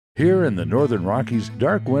Here in the Northern Rockies,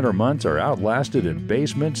 dark winter months are outlasted in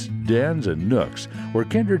basements, dens, and nooks where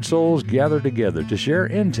kindred souls gather together to share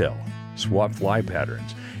intel, swap fly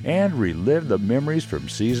patterns, and relive the memories from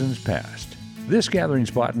seasons past. This gathering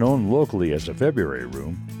spot, known locally as the February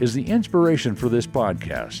Room, is the inspiration for this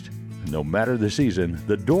podcast. No matter the season,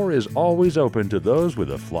 the door is always open to those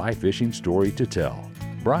with a fly fishing story to tell.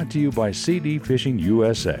 Brought to you by CD Fishing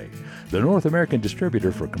USA, the North American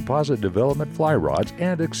distributor for composite development fly rods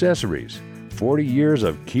and accessories. 40 years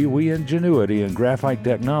of Kiwi ingenuity and graphite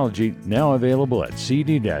technology now available at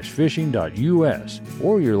cd-fishing.us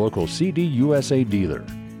or your local CD USA dealer.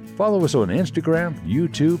 Follow us on Instagram,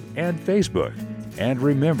 YouTube, and Facebook. And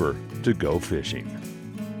remember to go fishing.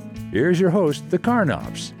 Here's your host, the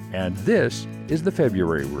Carnops, and this is the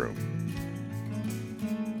February Room.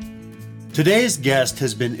 Today's guest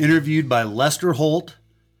has been interviewed by Lester Holt,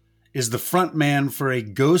 is the front man for a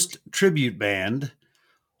ghost tribute band,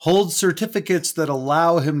 holds certificates that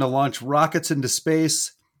allow him to launch rockets into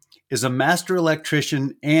space, is a master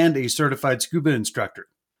electrician, and a certified scuba instructor.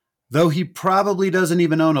 Though he probably doesn't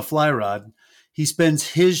even own a fly rod, he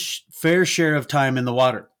spends his fair share of time in the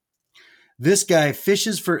water. This guy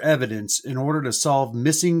fishes for evidence in order to solve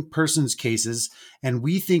missing persons cases, and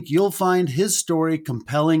we think you'll find his story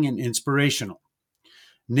compelling and inspirational.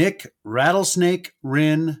 Nick Rattlesnake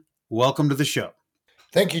Rinn, welcome to the show.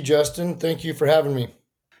 Thank you, Justin. Thank you for having me.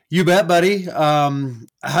 You bet, buddy.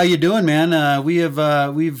 How you doing, man? We've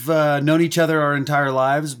known each other our entire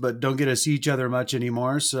lives, but don't get to see each other much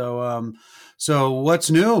anymore. So what's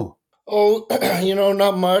new? Oh,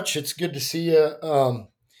 not much. It's good to see you.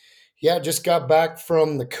 Just got back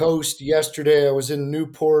from the coast yesterday. I was in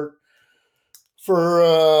Newport for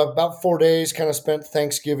about 4 days, kind of spent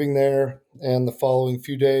Thanksgiving there and the following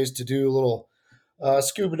few days to do a little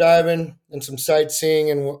scuba diving and some sightseeing,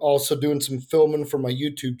 and also doing some filming for my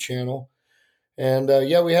YouTube channel. And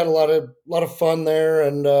we had a lot of fun there.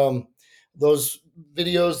 And those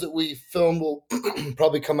videos that we filmed will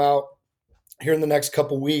probably come out here in the next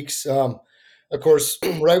couple weeks. Of course,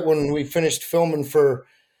 right when we finished filming for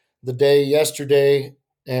the day yesterday,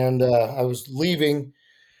 and I was leaving,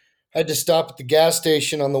 I had to stop at the gas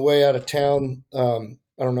station on the way out of town. I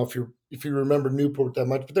don't know if you remember Newport that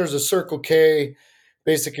much, but there's a Circle K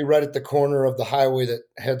basically right at the corner of the highway that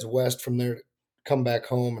heads west from there to come back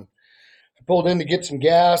home. And I pulled in to get some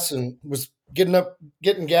gas and was getting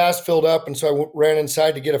gas filled up. And so I ran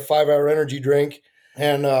inside to get a 5-hour energy drink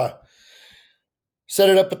and set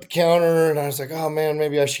it up at the counter. And I was like, oh man,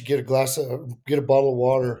 maybe I should get a bottle of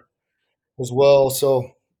water as well.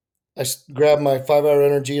 So I grabbed my 5-hour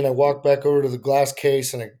energy and I walked back over to the glass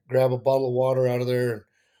case and I grab a bottle of water out of there. And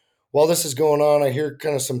while this is going on, I hear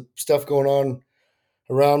kind of some stuff going on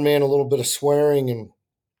around me and a little bit of swearing. And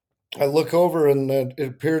I look over and it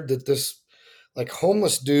appeared that this like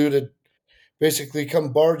homeless dude had basically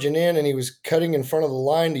come barging in, and he was cutting in front of the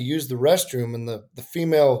line to use the restroom. And the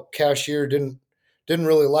female cashier didn't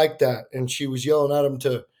really like that. And she was yelling at him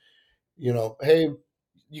to, hey,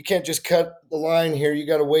 you can't just cut the line here. You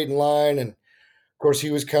got to wait in line. And of course he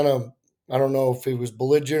was kind of, I don't know if he was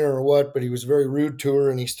belligerent or what, but he was very rude to her.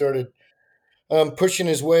 And he started pushing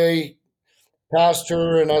his way past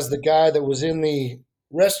her. And as the guy that was in the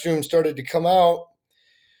restroom started to come out,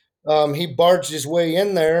 he barged his way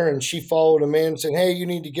in there, and she followed him in saying, hey, you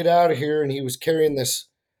need to get out of here. And he was carrying this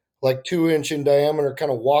like 2-inch in diameter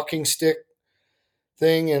kind of walking stick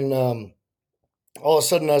thing. And all of a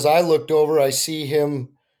sudden, as I looked over, I see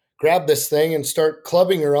him grab this thing and start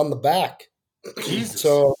clubbing her on the back. Jesus.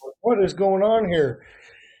 So what is going on here?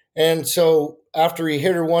 And so after he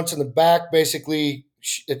hit her once in the back, basically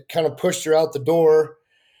it kind of pushed her out the door,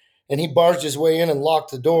 and he barged his way in and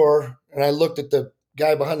locked the door. And I looked at the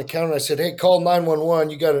guy behind the counter and I said, hey, call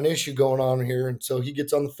 911. You got an issue going on here. And so he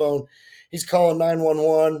gets on the phone. He's calling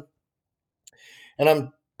 911. And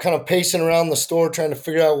I'm kind of pacing around the store trying to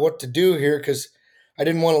figure out what to do here, because I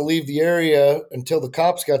didn't want to leave the area until the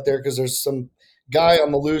cops got there, because there's some guy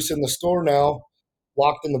on the loose in the store now,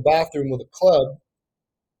 locked in the bathroom with a club,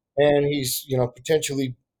 and he's,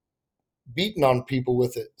 potentially beating on people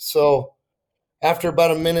with it. So after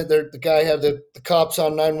about a minute, the guy had the cops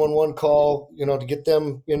on 911 call, to get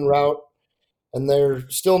them en route, and they're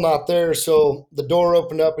still not there. So the door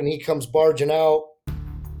opened up and he comes barging out,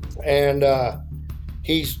 and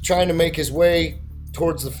he's trying to make his way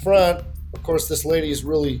towards the front. Of course, this lady is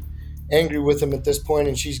really angry with him at this point,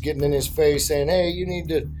 and she's getting in his face saying, hey,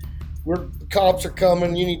 the cops are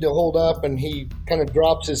coming, you need to hold up. And he kind of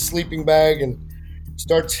drops his sleeping bag and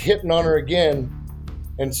starts hitting on her again.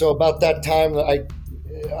 And so about that time,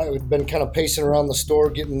 I had been kind of pacing around the store,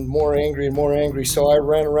 getting more angry and more angry. So I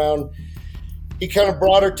ran around. He kind of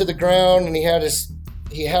brought her to the ground, and he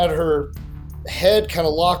had her head kind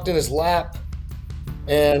of locked in his lap.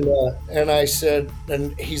 And I said,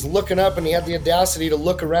 and he's looking up, and he had the audacity to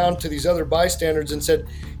look around to these other bystanders and said,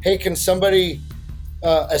 "Hey, can somebody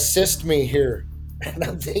assist me here?" And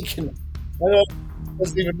I'm thinking, I don't, it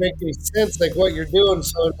doesn't even make any sense, like what you're doing.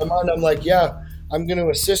 So in my mind, I'm like, yeah, I'm going to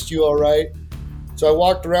assist you, all right. So I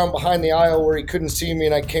walked around behind the aisle where he couldn't see me,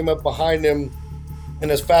 and I came up behind him,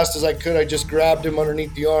 and as fast as I could, I just grabbed him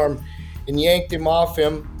underneath the arm and yanked him off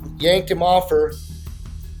her,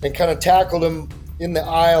 and kind of tackled him in the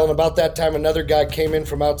aisle. And about that time, another guy came in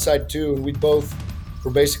from outside too, and we both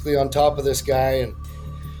were basically on top of this guy. And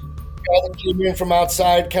the guy that came in from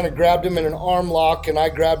outside kind of grabbed him in an arm lock, and I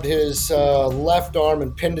grabbed his left arm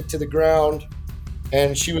and pinned it to the ground.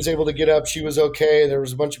 And she was able to get up. She was okay. There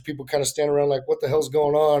was a bunch of people kind of standing around like, what the hell's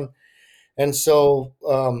going on? And so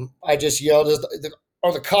I just yelled,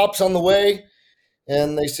 "Are the cops on the way?"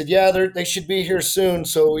 And they said, "Yeah, they should be here soon."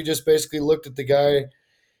 So we just basically looked at the guy.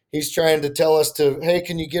 He's trying to tell us to, "Hey,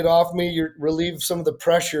 can you get off me? You relieve some of the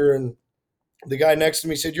pressure." And the guy next to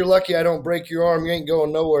me said, "You're lucky I don't break your arm. You ain't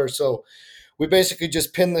going nowhere." So we basically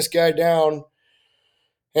just pinned this guy down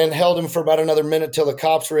and held him for about another minute till the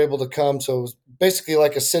cops were able to come. So it was basically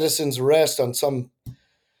like a citizen's arrest on some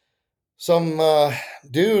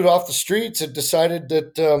dude off the streets had decided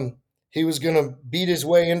that he was going to beat his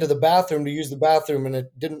way into the bathroom to use the bathroom, and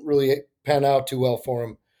it didn't really pan out too well for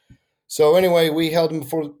him. So anyway, we held him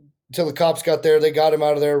for until the cops got there. They got him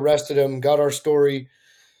out of there, arrested him, got our story.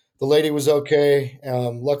 The lady was okay.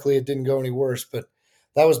 Luckily, it didn't go any worse. But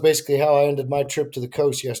that was basically how I ended my trip to the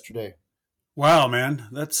coast yesterday. Wow, man,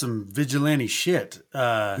 that's some vigilante shit.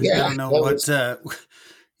 I Yeah, don't know that what. was.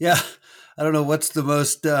 Yeah, I don't know what's the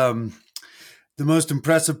most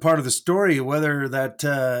impressive part of the story, whether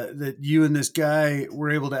that you and this guy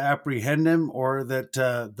were able to apprehend him, or that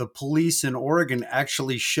the police in Oregon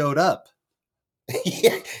actually showed up.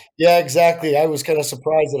 Yeah, yeah, exactly. I was kind of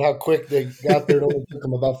surprised at how quick they got there. It only took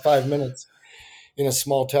them about 5 minutes in a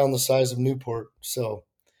small town the size of Newport. So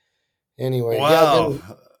anyway, yeah. Wow. Then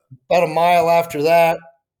about a mile after that,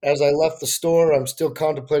 as I left the store, I'm still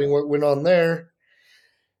contemplating what went on there.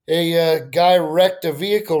 A guy wrecked a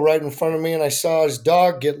vehicle right in front of me, and I saw his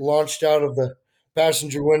dog get launched out of the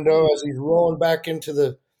passenger window as he's rolling back into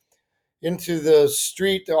the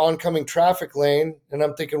street, the oncoming traffic lane. And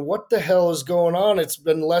I'm thinking, what the hell is going on? It's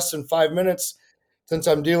been less than 5 minutes since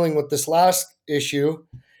I'm dealing with this last issue.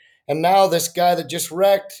 And now this guy that just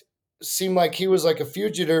wrecked seemed like he was like a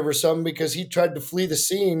fugitive or something, because he tried to flee the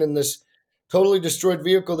scene in this totally destroyed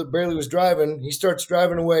vehicle that barely was driving. He starts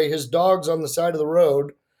driving away. His dog's on the side of the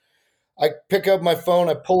road. I pick up my phone,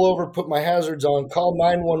 I pull over, put my hazards on, call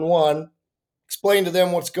 911, explain to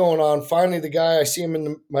them what's going on. Finally, the guy, I see him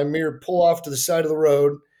in my mirror pull off to the side of the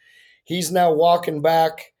road. He's now walking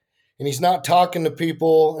back, and he's not talking to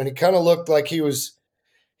people, and he kind of looked like he was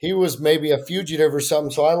maybe a fugitive or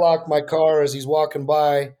something. So I locked my car as he's walking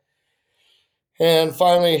by. And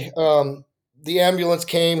finally, the ambulance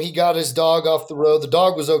came. He got his dog off the road. The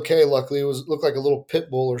dog was okay, luckily. It looked like a little pit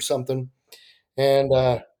bull or something. And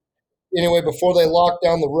anyway, before they locked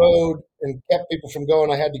down the road and kept people from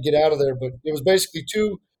going, I had to get out of there. But it was basically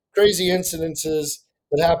two crazy incidences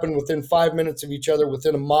that happened within 5 minutes of each other,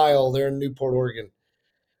 within a mile there in Newport, Oregon.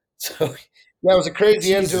 So yeah, it was a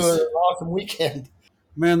crazy end to an Jesus. awesome weekend.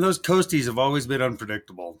 Man, those coasties have always been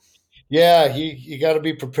unpredictable. Yeah, you got to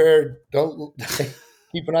be prepared. Don't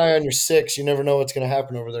keep an eye on your six. You never know what's going to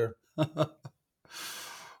happen over there.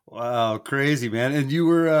 Wow, crazy, man. And you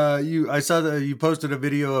were I saw that you posted a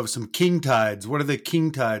video of some king tides. What are the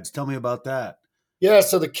king tides? Tell me about that. Yeah,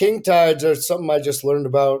 so the king tides are something I just learned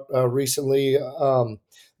about recently.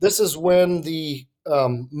 This is when the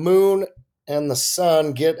moon and the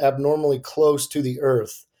sun get abnormally close to the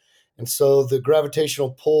earth. And so the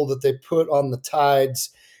gravitational pull that they put on the tides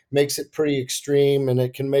makes it pretty extreme, and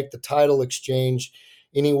it can make the tidal exchange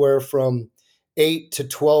anywhere from 8 to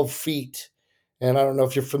 12 feet. And I don't know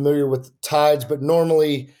if you're familiar with tides, but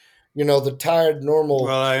normally, the tide normal.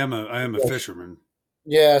 Well, I am a fisherman.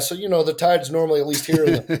 Yeah, so the tides normally, at least here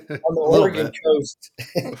on the A little Oregon bit. coast,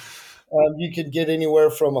 you could get anywhere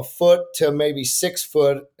from a foot to maybe 6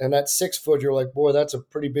 foot, and at 6 foot, you're like, boy, that's a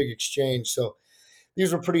pretty big exchange. So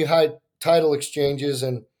these were pretty high tidal exchanges,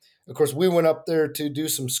 and of course, we went up there to do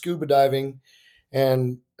some scuba diving,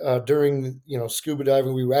 and during scuba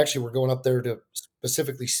diving, we were going up there to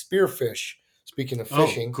specifically spearfish. Speaking of Oh,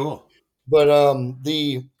 fishing, cool. but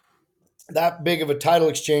the that big of a tidal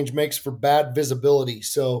exchange makes for bad visibility.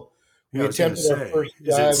 So Yeah, We I was going to attempted our say, first is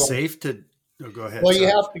it dive on. safe to? Oh, go ahead. Well, you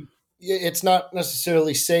Sorry. have to. It's not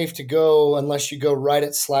necessarily safe to go unless you go right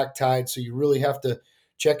at slack tide. So you really have to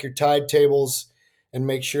check your tide tables and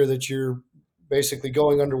make sure that you're basically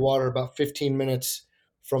going underwater about 15 minutes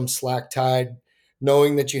from slack tide,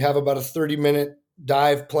 knowing that you have about a 30-minute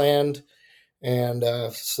dive planned. And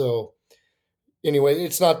so, anyway,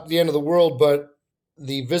 it's not the end of the world, but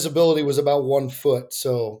the visibility was about 1 foot.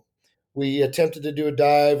 So we attempted to do a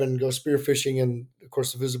dive and go spearfishing, and of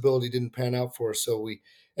course, the visibility didn't pan out for us. So we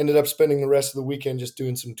ended up spending the rest of the weekend just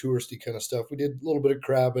doing some touristy kind of stuff. We did a little bit of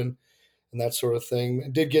crabbing and that sort of thing. I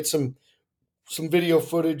did get some video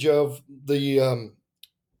footage of the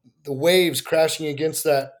waves crashing against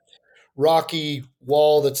that rocky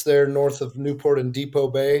wall that's there north of Newport and Depot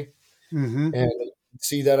Bay. Mm-hmm. And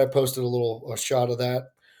see that I posted a shot of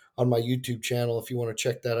that on my YouTube channel. If you want to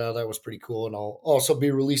check that out, that was pretty cool. And I'll also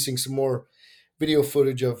be releasing some more video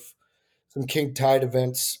footage of some King Tide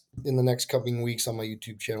events in the next coming weeks on my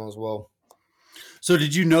YouTube channel as well. So,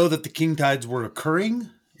 did you know that the king tides were occurring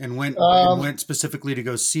and Um, went specifically to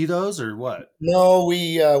go see those, or what? no,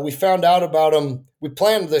 we found out about them. We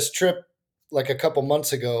planned this trip like a couple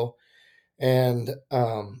months ago, and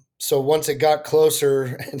so once it got closer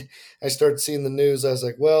and I started seeing the news, I was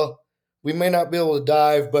like, well, we may not be able to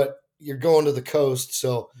dive, but you're going to the coast.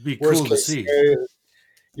 So Be worst cool to case see. scenario,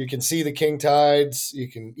 you can see the king tides, you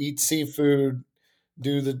can eat seafood,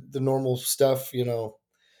 do the normal stuff,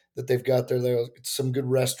 that they've got there. There's some good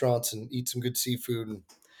restaurants and eat some good seafood and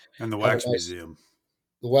And the have a wax nice museum.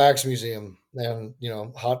 the wax museum. And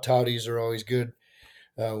hot toddies are always good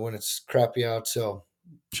when it's crappy out. So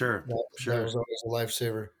Sure, that sure. was always a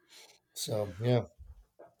lifesaver. So yeah.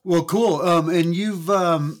 Well, cool. And you've,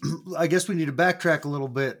 I guess we need to backtrack a little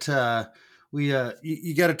bit.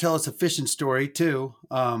 You got to tell us a fishing story too.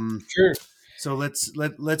 Sure. So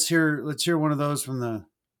let's hear one of those from the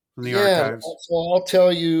Yeah. archives. So I'll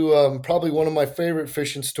tell you probably one of my favorite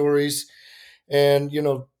fishing stories. And,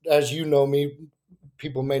 as you know me,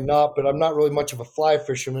 people may not, but I'm not really much of a fly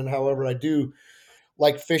fisherman. However, I do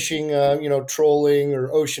like fishing, trolling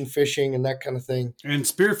or ocean fishing and that kind of thing. And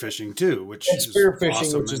spearfishing too, which And is spear fishing,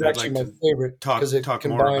 awesome, which is and I'd actually like my to favorite because it talk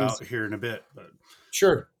more combines. about here in a bit. But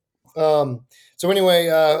Sure. So anyway,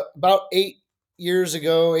 about 8 years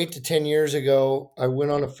ago, 8 to 10 years ago, I went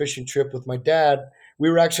on a fishing trip with my dad. We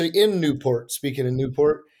were actually in Newport, speaking of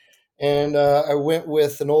Newport, and I went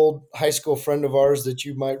with an old high school friend of ours that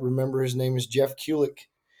you might remember. His name is Jeff Kulik,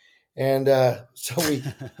 and so we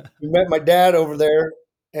met my dad over there,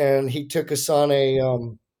 and he took us on a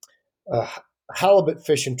halibut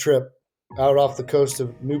fishing trip out off the coast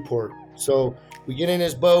of Newport. So we get in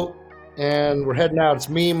his boat and we're heading out. It's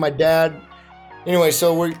me and my dad. Anyway,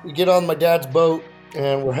 so we get on my dad's boat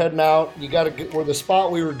and we're heading out. You got to get where the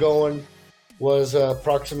spot we were going was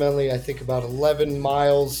approximately, I think, about 11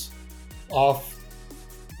 miles off,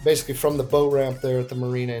 basically from the boat ramp there at the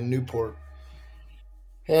marina in Newport.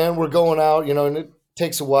 And we're going out, and it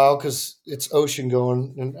takes a while because it's ocean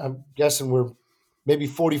going. And I'm guessing we're maybe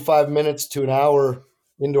 45 minutes to an hour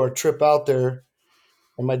into our trip out there.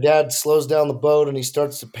 And my dad slows down the boat and he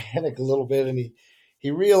starts to panic a little bit. And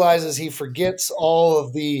he realizes he forgets all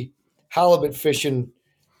of the halibut fishing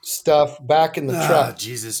stuff back in the truck.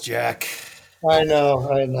 Jesus, Jack. I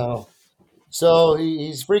know, I know. So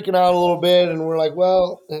he's freaking out a little bit. And we're like,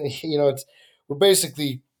 well, we're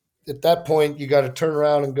basically at that point, you got to turn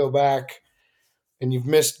around and go back and you've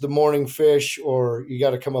missed the morning fish or you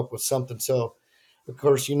got to come up with something. So, of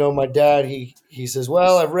course, my dad, he says,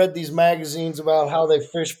 well, I've read these magazines about how they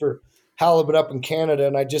fish for halibut up in Canada,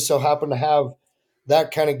 and I just so happen to have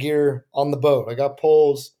that kind of gear on the boat. I got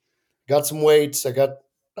poles, got some weights. I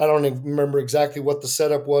don't even remember exactly what the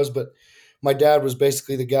setup was, but my dad was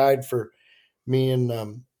basically the guide for me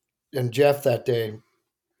and Jeff that day.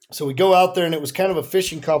 So we go out there, and it was kind of a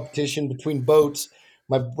fishing competition between boats.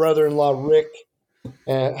 My brother-in-law, Rick,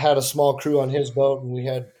 had a small crew on his boat, and we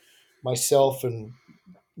had myself and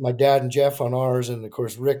my dad and Jeff on ours, and of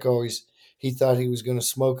course Rick always he thought he was going to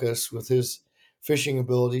smoke us with his fishing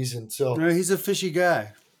abilities, and so He's a fishy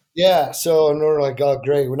guy. yeah, so and we're like, oh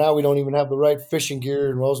great, well now we don't even have the right fishing gear,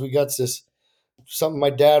 and well we got this something my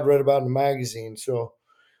dad read about in a magazine, so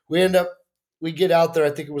we get out there. I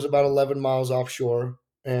think it was about 11 miles offshore,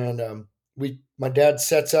 and my dad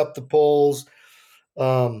sets up the poles,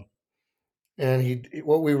 um, and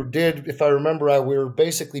what we did, if I remember right, we were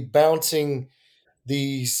basically bouncing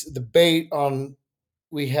the bait on.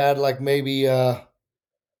 We had like maybe I'm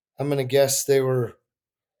gonna guess they were,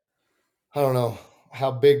 I don't know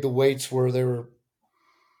how big the weights were. They were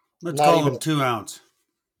Let's not call even him 2 ounce.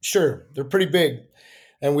 sure. They're pretty big.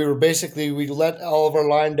 and we let all of our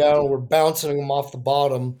line down, and we're bouncing them off the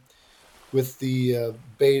bottom with the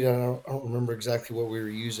bait. I don't remember exactly what we were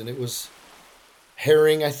using. It was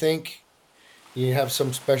herring, I think. You have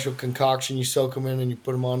some special concoction, you soak them in, and you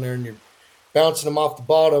put them on there, and you're bouncing them off the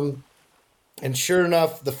bottom. And sure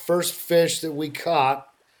enough, the first fish that we caught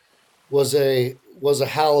was a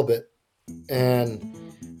halibut, and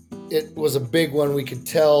it was a big one. We could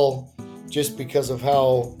tell just because of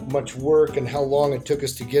how much work and how long it took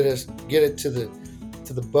us to get it to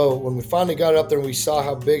the boat. When we finally got up there and we saw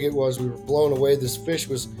how big it was, we were blown away. This fish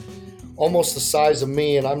was almost the size of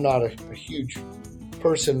me, and I'm not a huge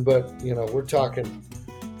person, but we're talking.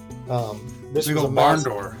 This Big was a old barn massive.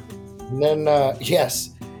 door. And then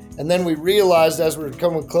yes, and then we realized as we were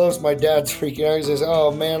coming close, my dad's freaking out. He says,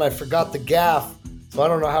 "Oh man, I forgot the gaff, so I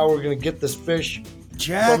don't know how we're gonna get this fish from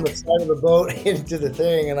Jack. the side of the boat into the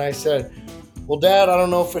thing." And I said, "Well, Dad, I don't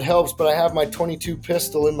know if it helps, but I have my 22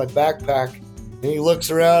 pistol in my backpack." And he looks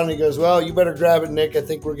around and he goes, "Well, you better grab it, Nick. I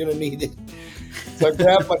think we're gonna need it." So I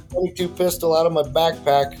grabbed my 22 pistol out of my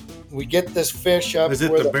backpack. We get this fish up. Is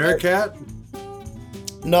it where the Bearcat?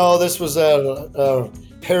 No, this was a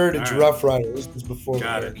Heritage All right. Rough Rider. This was before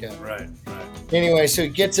Got the it. Bearcat. Right. Anyway, so he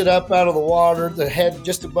gets it up out of the water, the head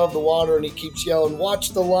just above the water, and he keeps yelling,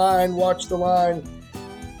 "Watch the line, watch the line."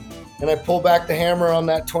 And I pull back the hammer on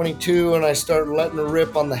that 22 and I start letting her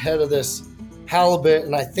rip on the head of this halibut.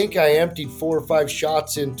 And I think I emptied 4 or 5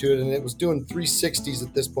 shots into it, and it was doing 360s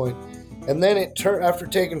at this point. And then it turned, after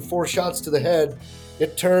taking 4 shots to the head,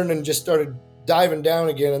 it turned and just started diving down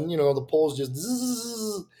again. And, the poles just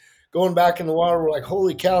zzz, going back in the water. We're like,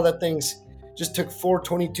 holy cow, that thing's just took 4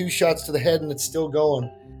 22 shots to the head and it's still going.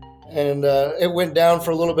 And it went down for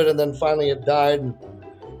a little bit, and then finally it died, and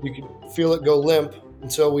you could feel it go limp.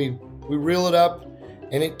 And so we reel it up,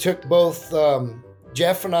 and it took both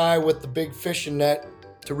Jeff and I with the big fishing net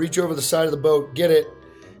to reach over the side of the boat, get it,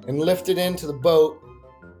 and lift it into the boat.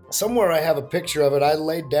 Somewhere I have a picture of it. I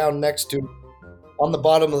laid down next to on the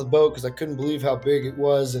bottom of the boat because I couldn't believe how big it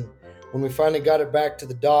was. And when we finally got it back to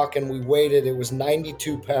the dock and we weighed it, it was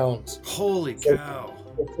 92 pounds. Holy cow.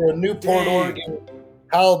 For a Newport, Dang. Oregon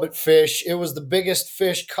halibut fish, it was the biggest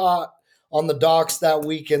fish caught on the docks that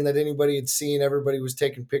weekend that anybody had seen. Everybody was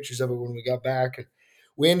taking pictures of it when we got back. And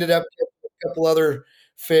we ended up getting a couple other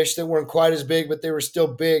fish that weren't quite as big, but they were still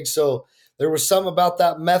big. So there was some about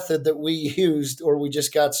that method that we used, or we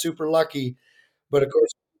just got super lucky. But of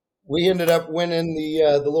course, we ended up winning the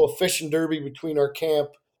little fishing derby between our camp,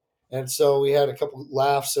 and so we had a couple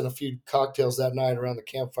laughs and a few cocktails that night around the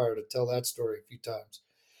campfire to tell that story a few times.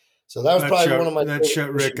 So that was probably one of my That shut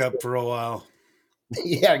favorite Rick fishing up for a while.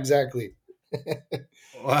 stories. Yeah, exactly.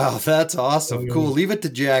 Wow, that's awesome. Oh, Cool. yeah. Leave it to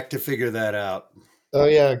Jack to figure that out. Oh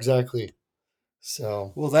yeah, exactly.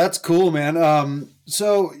 So Well, that's cool, man.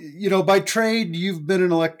 So, by trade, you've been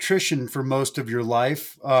an electrician for most of your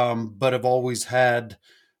life, but have always had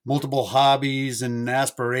multiple hobbies and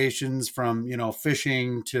aspirations from,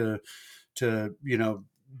 fishing to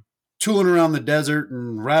tooling around the desert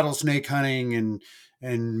and rattlesnake hunting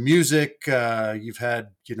and music. You've had,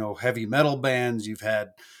 heavy metal bands, you've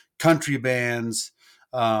had country bands,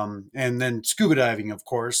 and then scuba diving, of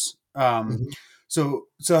course. mhm.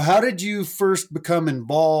 So how did you first become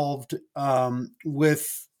involved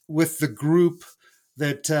with the group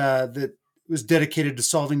that was dedicated to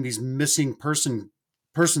solving these missing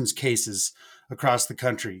persons cases across the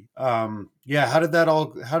country? Yeah, how did that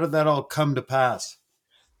all come to pass?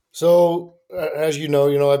 So as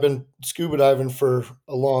I've been scuba diving for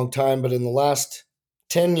a long time, but in the last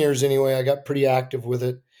 10 years anyway, I got pretty active with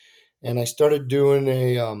it, and I started doing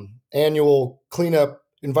a annual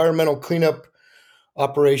environmental cleanup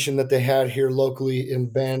operation that they had here locally in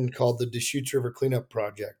Bend called the Deschutes River Cleanup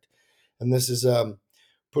Project. And this is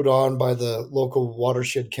put on by the local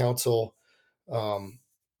watershed council um,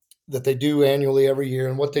 that they do annually every year.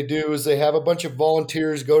 And what they do is they have a bunch of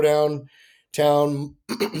volunteers go downtown.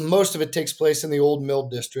 Most of it takes place in the old mill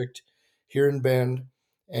district here in Bend.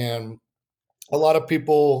 And a lot of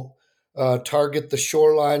people target the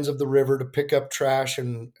shorelines of the river to pick up trash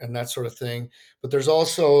and that sort of thing. But there's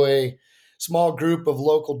also a small group of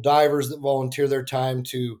local divers that volunteer their time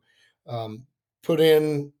to put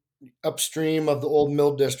in upstream of the old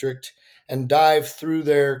mill district and dive through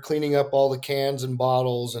there, cleaning up all the cans and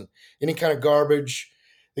bottles and any kind of garbage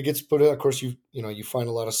that gets put in. Of course, you find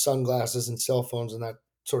a lot of sunglasses and cell phones and that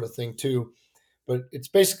sort of thing too. But it's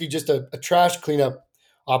basically just a trash cleanup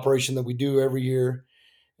operation that we do every year.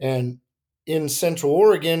 And in Central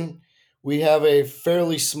Oregon, we have a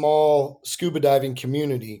fairly small scuba diving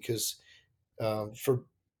community because for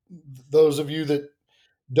those of you that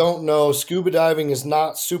don't know, scuba diving is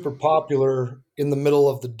not super popular in the middle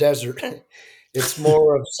of the desert. It's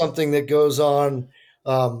more of something that goes on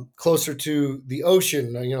closer to the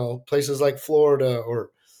ocean, places like Florida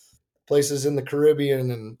or places in the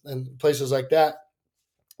Caribbean and places like that.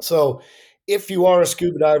 So, if you are a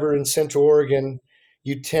scuba diver in Central Oregon,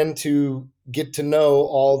 you tend to get to know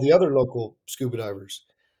all the other local scuba divers.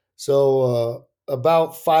 So,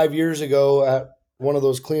 about 5 years ago, at one of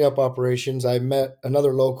those cleanup operations, I met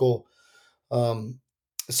another local um,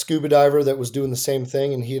 scuba diver that was doing the same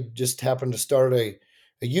thing, and he had just happened to start a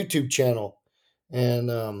YouTube channel.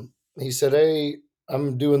 And he said, "Hey,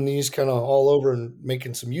 I'm doing these kind of all over and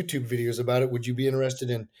making some YouTube videos about it. Would you be interested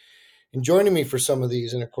in joining me for some of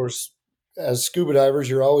these?" And of course, as scuba divers,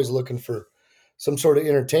 you're always looking for some sort of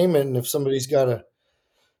entertainment. And if somebody's got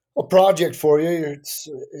a project for you,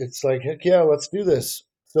 it's like, heck yeah, let's do this.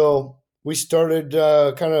 So we started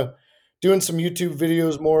kind of doing some YouTube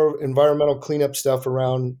videos, more environmental cleanup stuff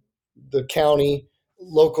around the county,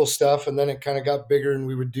 local stuff, and then it kind of got bigger, and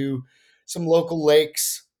we would do some local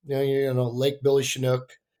lakes, Lake Billy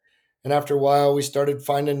Chinook. And after a while, we started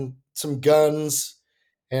finding some guns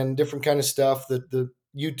and different kind of stuff that the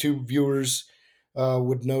YouTube viewers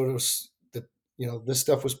would notice that this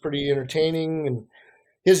stuff was pretty entertaining. And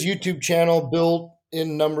his YouTube channel built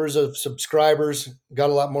in numbers of subscribers, got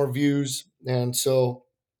a lot more views, and so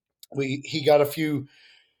we he got a few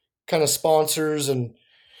kind of sponsors and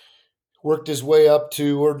worked his way up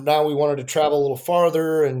to where now we wanted to travel a little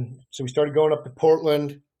farther, and so we started going up to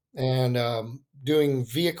Portland and doing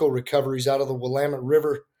vehicle recoveries out of the Willamette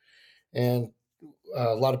River. And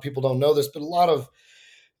a lot of people don't know this, but a lot of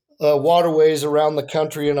waterways around the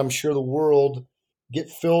country, and I'm sure the world, get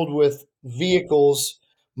filled with vehicles,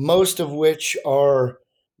 most of which are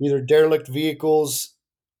either derelict vehicles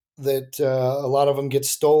that a lot of them get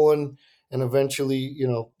stolen and eventually,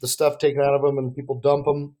 the stuff taken out of them and people dump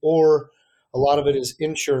them, or a lot of it is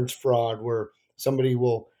insurance fraud where somebody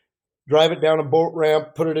will drive it down a boat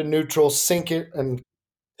ramp, put it in neutral, sink it, and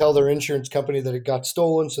tell their insurance company that it got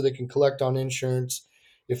stolen so they can collect on insurance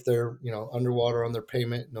if they're underwater on their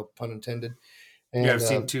payment, no pun intended. Yeah, And I've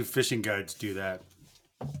seen two fishing guides do that.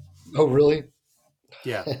 oh really?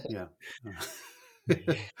 Yeah, yeah.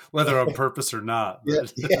 Whether on purpose or not, Yeah,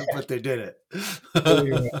 but yeah, but they did it. pretty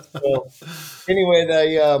much. So anyway,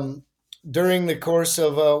 they during the course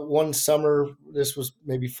of one summer, this was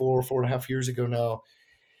maybe 4.5 years ago now,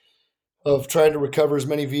 of trying to recover as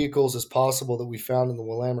many vehicles as possible that we found in the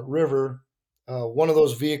Willamette River. One of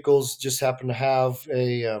those vehicles just happened to have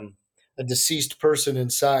a deceased person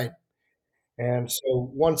inside. And so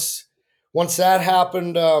once that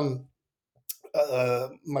happened,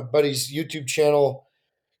 my buddy's YouTube channel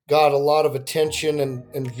got a lot of attention,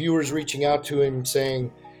 and viewers reaching out to him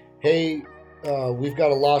saying, "Hey, we've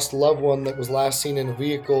got a lost loved one that was last seen in a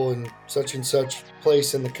vehicle in such and such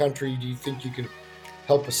place in the country. Do you think you can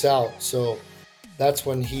help us out?" So that's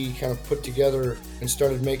when he kind of put together and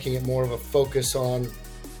started making it more of a focus on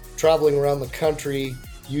traveling around the country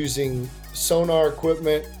using sonar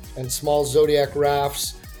equipment and small Zodiac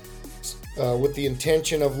rafts, with the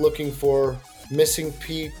intention of looking for missing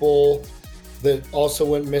people that also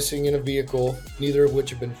went missing in a vehicle, neither of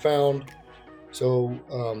which have been found. So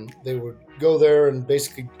they would go there and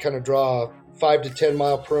basically kind of draw a 5 to 10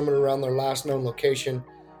 mile perimeter around their last known location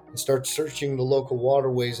and start searching the local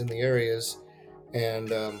waterways in the areas, and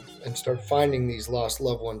start finding these lost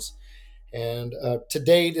loved ones. And to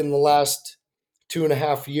date, in the last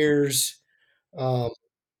 2.5 years, um,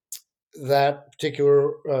 that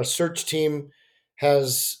particular search team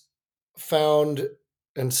has found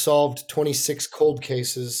and solved 26 cold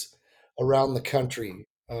cases around the country,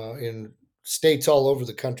 in states all over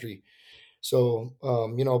the country. So,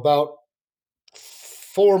 about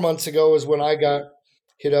 4 months ago is when I got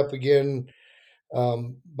hit up again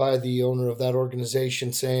by the owner of that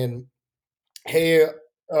organization saying, "Hey,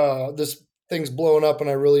 this thing's blowing up, and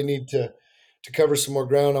I really need to cover some more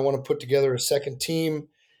ground. I want to put together a second team,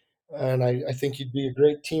 and I think you'd be a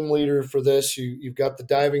great team leader for this. You've got the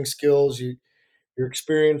diving skills. You're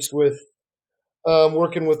experienced with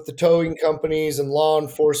working with the towing companies and law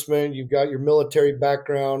enforcement. You've got your military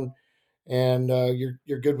background, and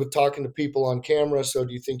you're good with talking to people on camera. So,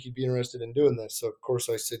 do you think you'd be interested in doing this?" So, of course,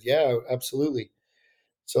 I said, "Yeah, absolutely."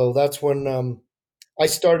 So that's when I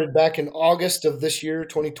started back in August of this year,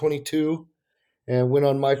 2022, and went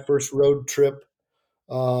on my first road trip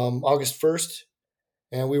August 1st,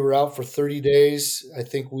 and we were out for 30 days. I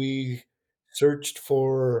think we searched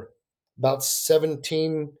for about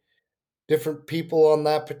 17 different people on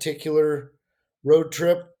that particular road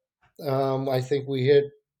trip. I think we hit,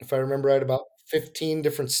 if I remember right, about 15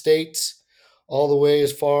 different states, all the way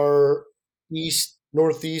as far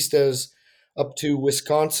northeast as up to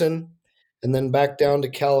Wisconsin, and then back down to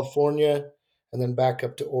California, and then back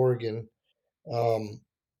up to Oregon. Um,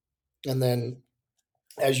 and then,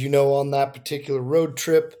 as you know, on that particular road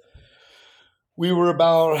trip, we were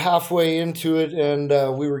about halfway into it, and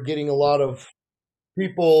we were getting a lot of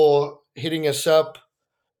people hitting us up,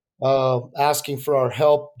 asking for our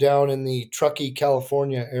help down in the Truckee,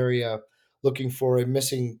 California area, looking for a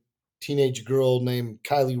missing teenage girl named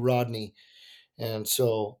Kylie Rodney. And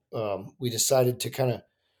so we decided to kind of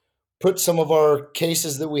put some of our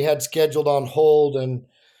cases that we had scheduled on hold and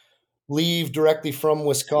leave directly from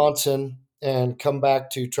Wisconsin and come back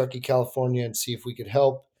to Truckee, California, and see if we could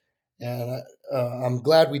help. And I'm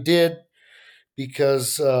glad we did,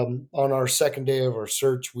 because on our second day of our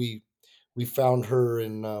search, we found her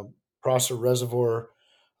in Prosser Reservoir,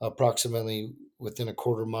 approximately within a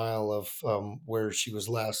quarter mile of where she was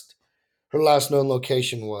her last known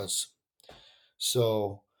location was.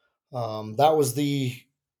 So that was the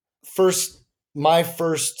first my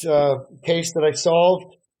first case that I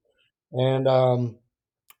solved, and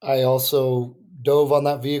I also dove on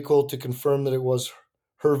that vehicle to confirm that it was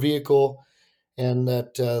her vehicle and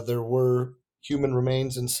that there were human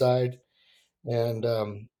remains inside. And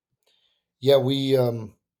yeah, we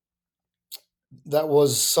that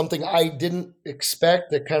was something I didn't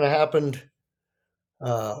expect. That kind of happened,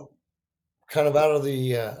 uh, kind of out of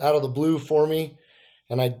the blue for me,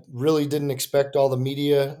 and I really didn't expect all the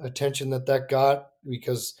media attention that got,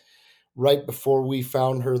 because right before we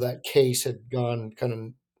found her, that case had gone kind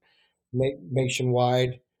of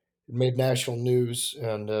nationwide, it made national news,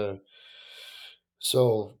 and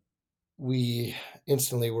so we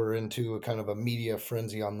instantly were into a kind of a media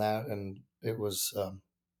frenzy on that, and it was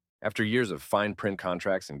After years of fine print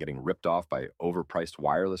contracts and getting ripped off by overpriced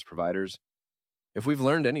wireless providers, if we've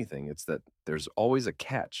learned anything, it's that there's always a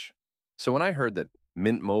catch. So when I heard that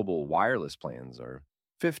Mint Mobile wireless plans are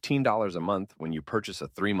 $15 a month when you purchase a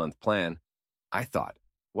 3-month plan, I thought,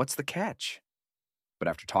 what's the catch? But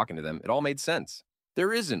after talking to them, it all made sense.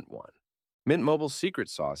 There isn't one. Mint Mobile's secret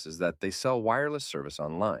sauce is that they sell wireless service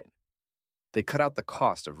online. They cut out the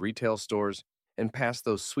cost of retail stores and pass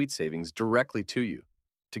those sweet savings directly to you.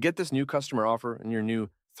 To get this new customer offer and your new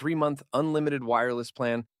 3-month unlimited wireless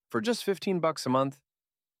plan for just $15 a month,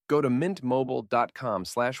 go to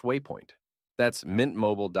mintmobile.com/waypoint. That's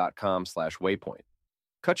mintmobile.com/waypoint.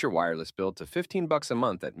 Cut your wireless bill to $15 a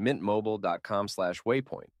month at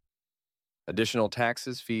mintmobile.com/waypoint. Additional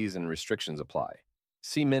taxes, fees, and restrictions apply.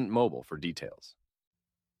 See Mint Mobile for details.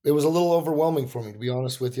 it was a little overwhelming for me, to be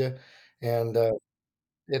honest with you. And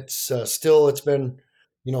it's been,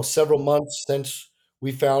 several months since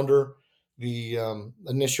we found her. The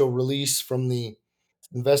initial release from the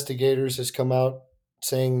investigators has come out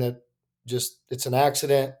saying that just it's an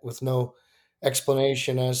accident with no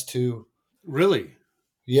explanation as to. Really?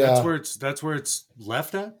 Yeah, That's where it's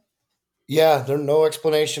left at? yeah, there's no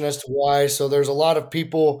explanation as to why. So there's a lot of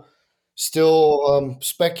people still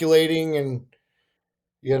speculating, and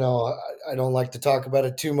I don't like to talk about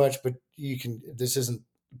it too much, but this isn't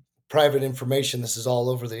private information. This is all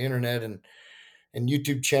over the internet, and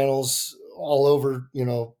YouTube channels all over,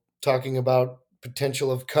 talking about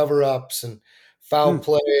potential of cover-ups and foul Hmm.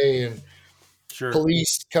 play and Sure.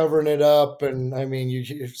 police covering it up. And I mean,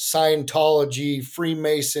 Scientology,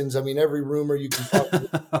 Freemasons. I mean, every rumor you can possibly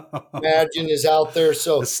imagine is out there. The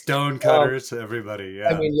So, stone um, cutters, everybody.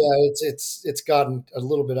 I Yeah. mean, yeah, it's gotten a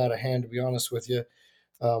little bit out of hand, to be honest with you.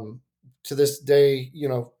 Um, to this day,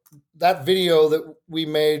 that video that we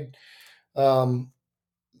made, um,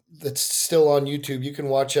 that's still on YouTube. You can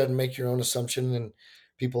watch that and make your own assumption. And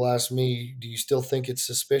people ask me, "Do you still think it's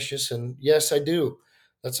suspicious?" And yes, I do.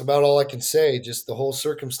 That's about all I can say. Just the whole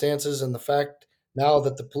circumstances and the fact now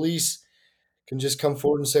that the police can just come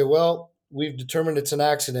forward and say, "Well, we've determined it's an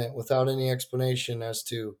accident," without any explanation as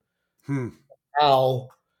to Hmm. how,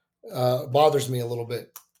 bothers me a little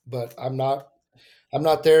bit. But I'm not. I'm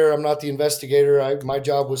not there. I'm not the investigator. My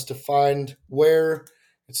job was to find where.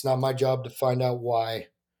 It's not my job to find out why.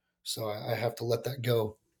 So I have to let that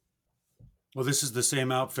go. Well, this is the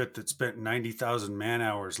same outfit that spent 90,000 man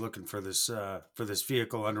hours looking for this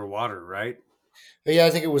vehicle underwater, right? But yeah,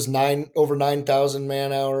 I think it was over 9,000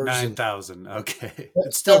 man hours, and 9,000. Okay.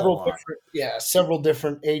 It's still a lot. several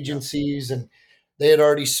different Yeah. agencies, and they had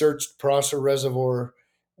already searched Prosser Reservoir,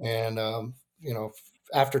 and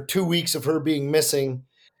after 2 weeks of her being missing,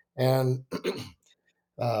 and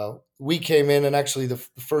we came in, and actually the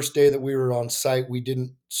first day that we were on site, we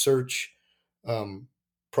didn't search um,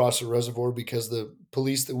 Prosser Reservoir, because the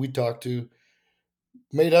police that we talked to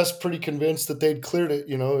made us pretty convinced that they'd cleared it.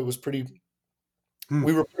 It was pretty. Hmm.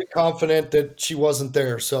 We were pretty confident that she wasn't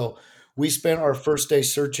there. So we spent our first day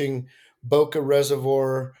searching Boca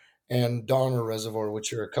Reservoir and Donner Reservoir,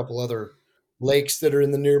 which are a couple other lakes that are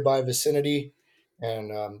in the nearby vicinity.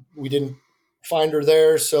 And we didn't find her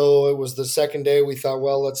there. So it was the second day. We thought,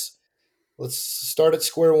 well, let's start at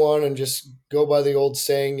square one and just go by the old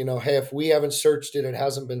saying, hey, if we haven't searched it, it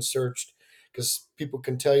hasn't been searched, because people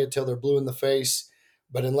can tell you till they're blue in the face.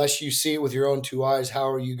 But unless you see it with your own two eyes, how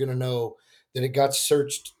are you going to know that it got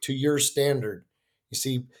searched to your standard? You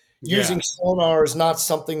see, Yeah. using sonar is not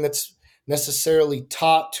something that's necessarily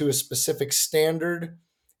taught to a specific standard.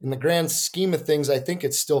 In the grand scheme of things, I think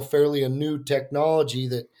it's still fairly a new technology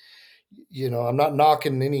that, I'm not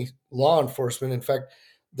knocking any law enforcement. In fact,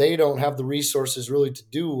 they don't have the resources really to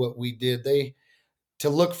do what we did. They To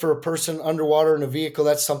look for a person underwater in a vehicle,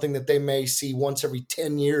 that's something that they may see once every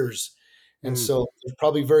 10 years. And Hmm. so there's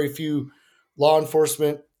probably very few law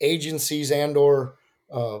enforcement agencies and or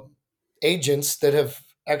uh, agents that have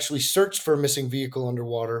actually searched for a missing vehicle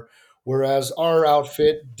underwater, whereas our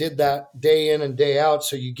outfit did that day in and day out.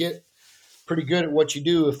 So you get pretty good at what you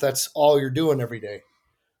do if that's all you're doing every day.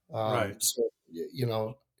 Right. So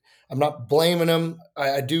I'm not blaming them.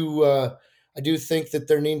 I do think that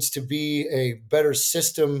there needs to be a better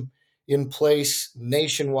system in place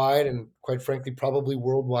nationwide and, quite frankly, probably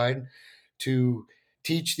worldwide, to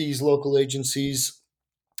teach these local agencies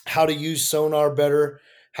how to use sonar better,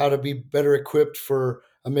 how to be better equipped for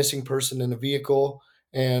a missing person in a vehicle.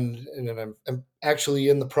 And I'm actually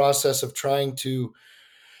in the process of trying to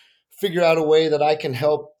figure out a way that I can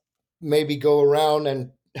help maybe go around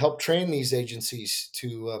and help train these agencies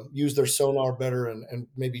to use their sonar better, and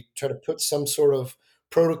maybe try to put some sort of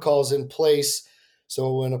protocols in place.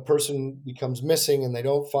 So when a person becomes missing and they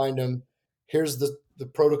don't find them, here's the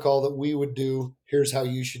protocol that we would do. Here's how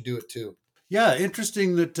you should do it too. Yeah.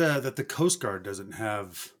 Interesting that the Coast Guard doesn't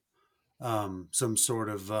have some sort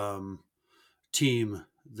of team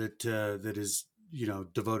that is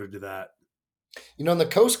devoted to that. And the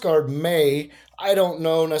Coast Guard may, I don't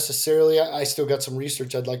know necessarily. I still got some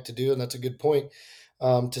research I'd like to do, and that's a good point,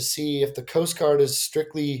 to see if the Coast Guard is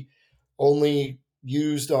strictly only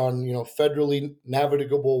used on, federally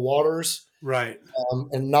navigable waters, Right.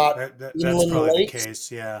 and not That's inland probably the lakes.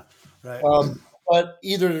 case. Yeah. Right. But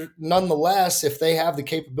either, nonetheless, if they have the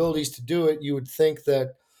capabilities to do it, you would think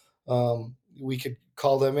that we could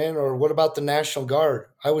call them in. Or what about the National Guard?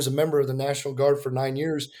 I was a member of the National Guard for 9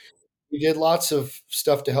 years. We did lots of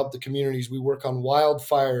stuff to help the communities. We work on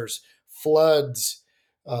wildfires, floods,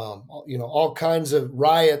 all kinds of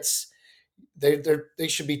riots. They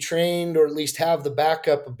should be trained, or at least have the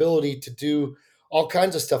backup ability to do all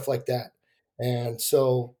kinds of stuff like that. And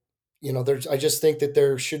so, there's I just think that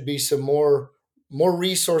there should be some more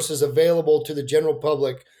resources available to the general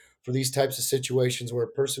public for these types of situations where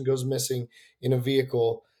a person goes missing in a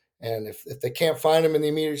vehicle. And if they can't find them in the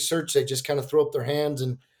immediate search, they just kind of throw up their hands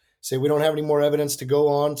and say, we don't have any more evidence to go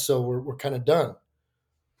on, so we're kind of done.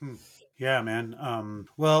 Hmm. Yeah, man.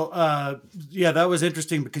 Well, yeah, that was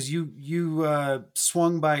interesting because you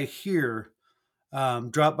swung by here,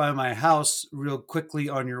 dropped by my house real quickly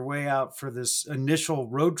on your way out for this initial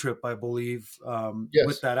road trip, I believe, with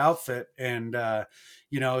Yes. that outfit, and it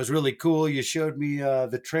was really cool. You showed me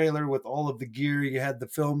the trailer with all of the gear. You had the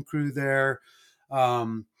film crew there.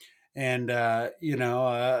 Um, and off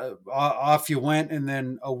you went, and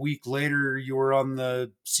then a week later you were on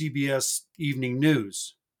the CBS evening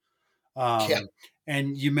news. Yeah. um,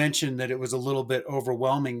 and you mentioned that it was a little bit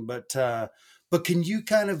overwhelming, but can you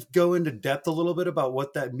kind of go into depth a little bit about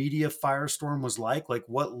what that media firestorm was like? Like,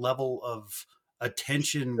 what level of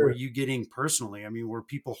attention were Sure. you getting personally? I mean, were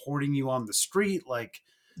people hoarding you on the street? Like,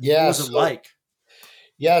 what Yeah. was it like?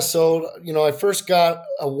 I first got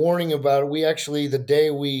a warning about it. We actually, the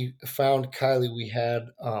day we found Kylie, we had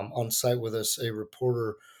on site with us a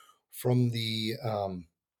reporter from the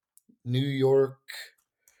New York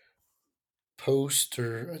Post,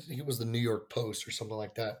 or I think it was the New York Post or something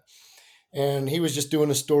like that. And he was just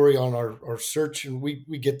doing a story on our search. And we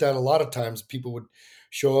get that a lot of times. People would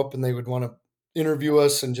show up and they would want to interview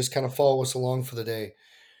us and just kind of follow us along for the day.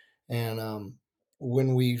 And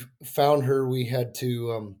when we found her, we had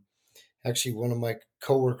to actually, one of my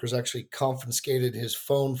coworkers actually confiscated his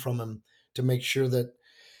phone from him to make sure that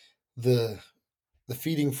the the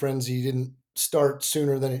feeding frenzy didn't start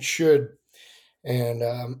sooner than it should.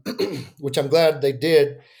 And which I'm glad they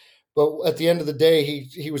did. But at the end of the day,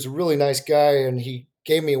 he was a really nice guy, and he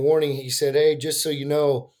gave me a warning. He said, "Hey, just so you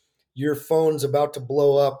know, your phone's about to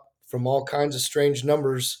blow up from all kinds of strange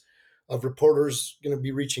numbers of reporters going to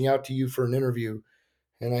be reaching out to you for an interview.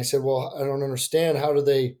 And I said, well, I don't understand. How are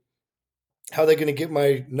they going to get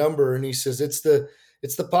my number? And he says, it's the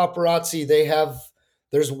paparazzi.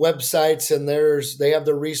 There's websites and they have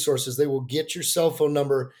the resources. They will get your cell phone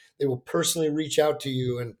number. They will personally reach out to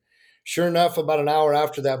you. And sure enough, about an hour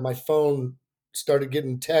after that, my phone started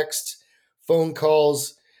getting texts, phone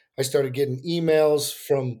calls. I started getting emails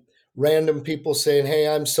from random people saying, hey,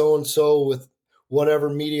 I'm so and so with whatever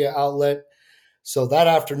media outlet. So that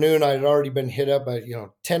afternoon, I had already been hit up by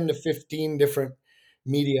 10 to 15 different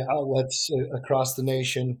media outlets across the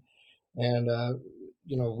nation, and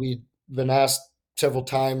we'd been asked several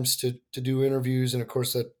times to do interviews, and of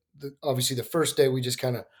course obviously the first day we just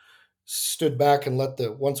kind of stood back and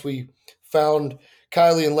once we found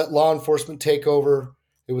Kylie and let law enforcement take over,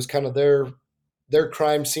 it was kind of their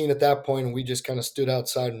crime scene at that point, and we just kind of stood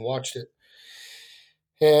outside and watched it.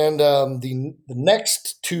 And the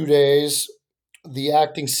next 2 days, the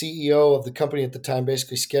acting CEO of the company at the time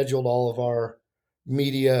basically scheduled all of our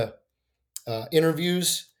media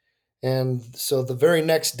interviews. And so the very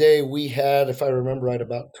next day, we had, if I remember right,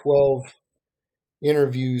 about 12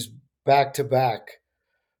 interviews back to back.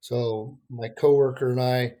 So my coworker and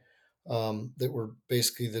I, that were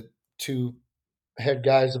basically the two head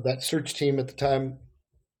guys of that search team at the time,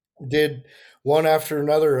 did one after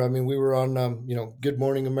another. I mean, we were on, Good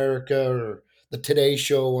Morning America or the Today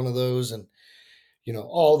Show, one of those, and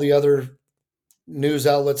all the other news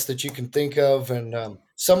outlets that you can think of, and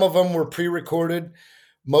some of them were pre-recorded,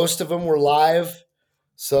 most of them were live.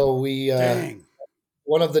 So Dang.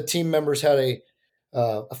 one of the team members had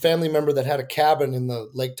a family member that had a cabin in the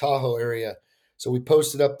Lake Tahoe area, so we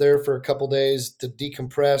posted up there for a couple days to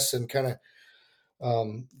decompress and kind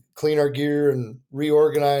of clean our gear and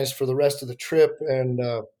reorganize for the rest of the trip. And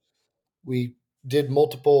we did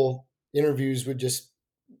multiple interviews. We just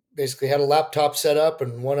basically had a laptop set up,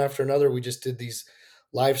 and one after another, we just did these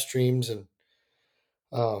live streams. And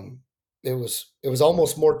it was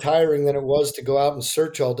almost more tiring than it was to go out and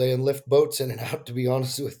search all day and lift boats in and out, to be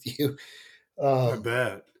honest with you. I Um,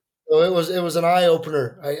 bet. so it was an eye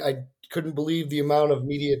opener. I couldn't believe the amount of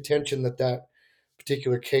media attention that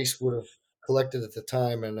particular case would have collected at the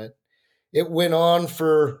time, and it went on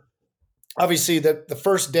for, obviously, the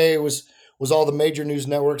first day was all the major news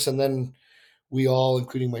networks, and then we all,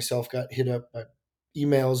 including myself, got hit up by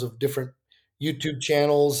emails of different YouTube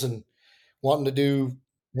channels and wanting to do,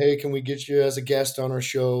 hey, can we get you as a guest on our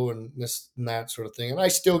show and this and that sort of thing. And I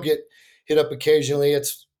still get hit up occasionally.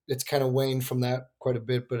 It's kind of waned from that quite a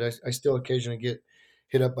bit, but I still occasionally get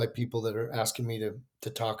hit up by people that are asking me to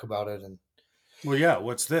talk about it. And Well, yeah,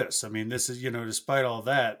 what's this? I mean, this is, despite all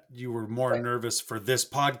that, you were more nervous for this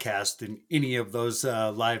podcast than any of those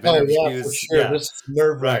live oh yeah, for interviews. sure, Yeah, this is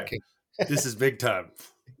nerve right. wracking. This is big time.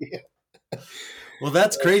 Yeah. Well,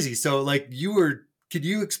 that's crazy. So, like, could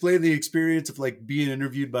you explain the experience of like being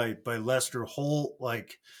interviewed by Lester Holt?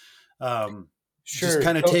 Like, just Sure.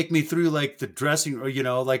 kind of So, take me through like the dressing, or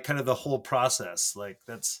like kind of the whole process. Like,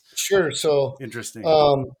 that's sure. So, interesting.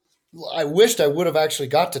 um, I wished I would have actually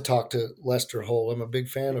got to talk to Lester Holt. I'm a big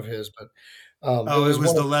fan of his, but it Oh, it was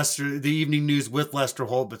was one of, the evening news with Lester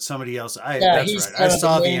Holt, but somebody else. yeah, That's he's right. I kind of the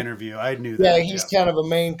saw the main, interview. I knew yeah, that. he's Yeah. kind of a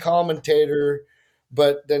main commentator,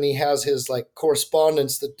 but then he has his like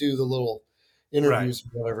correspondents that do the little Right. interviews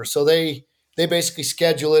or whatever. So they basically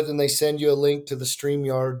schedule it and they send you a link to the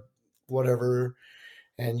StreamYard, whatever,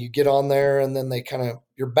 and you get on there, and then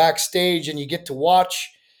you're backstage and you get to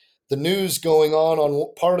watch the news going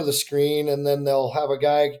on part of the screen, and then they'll have a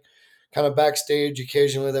guy kind of backstage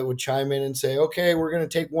occasionally that would chime in and say, okay, we're going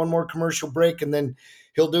to take one more commercial break, and then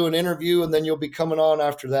he'll do an interview, and then you'll be coming on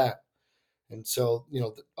after that. And so,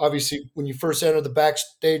 obviously, when you first enter the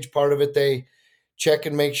backstage part of it, they check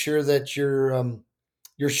and make sure that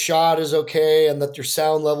your shot is okay and that your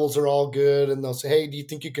sound levels are all good. And they'll say, hey, do you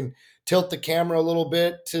think you can tilt the camera a little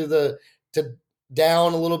bit to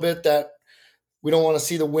down a little bit, that we don't want to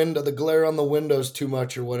see the glare on the windows too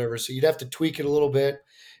much or whatever. So you'd have to tweak it a little bit.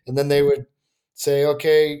 And then they would say,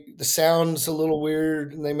 okay, the sound's a little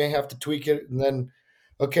weird, and they may have to tweak it. And then,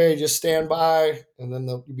 okay, just stand by. And then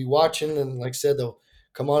they'll be watching. And like I said, they'll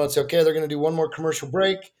come on and say, okay, they're going to do one more commercial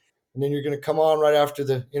break. And then you're going to come on right after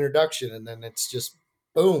the introduction. And then it's just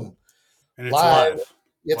boom, And it's live. live.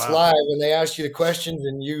 It's Wow. live. And they ask you the questions,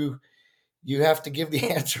 and you have to give the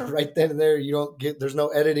answer right then and there. There's no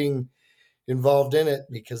editing involved in it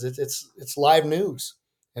because it's live news.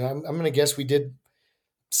 And I'm going to guess we did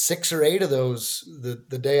 6 or 8 of those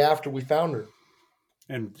the day after we found her.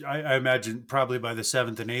 And I imagine probably by the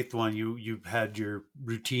seventh and eighth one, you had your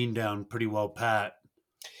routine down pretty well pat.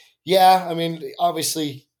 Yeah, I mean,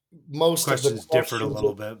 obviously, most of the Questions differed a questions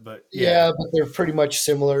little bit, but yeah. yeah, but they're pretty much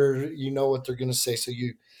similar. You know what they're going to say. So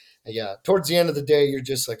yeah, towards the end of the day, you're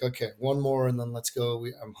just like, okay, one more, and then let's go.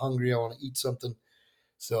 I'm hungry. I want to eat something.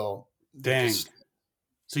 So Dang. just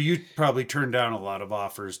So you probably turned down a lot of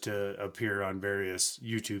offers to appear on various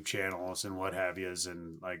YouTube channels and what have yous,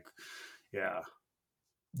 and like, yeah,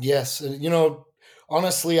 yes, and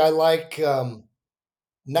honestly, I like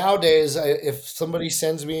nowadays. If somebody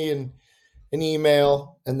sends me an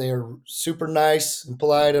email and they're super nice and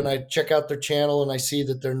polite, and I check out their channel and I see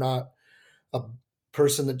that they're not a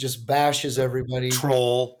person that just bashes everybody.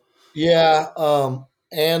 troll. Yeah,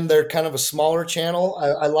 and they're kind of a smaller channel.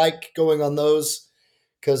 I like going on those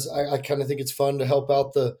because I kind of think it's fun to help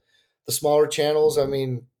out the smaller channels. I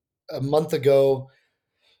mean, a month ago,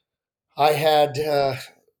 I had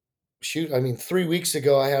shoot. I mean, 3 weeks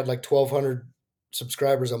ago, I had like 1,200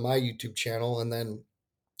 subscribers on my YouTube channel, and then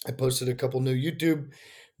I posted a couple new YouTube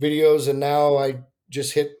videos, and now I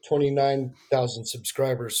just hit 29,000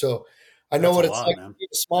 subscribers. So I know That's a what it's lot, like to man. be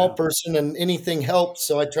a small Yeah. person, and anything helps.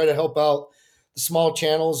 So I try to help out the small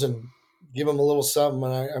channels and give them a little something.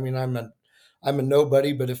 And I mean, I'm a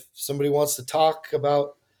nobody, but if somebody wants to talk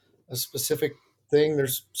about a specific thing,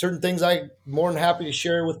 there's certain things I'm more than happy to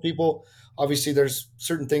share with people. Obviously, there's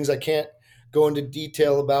certain things I can't go into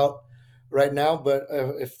detail about right now, but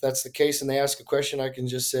if that's the case and they ask a question, I can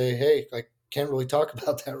just say, hey, I can't really talk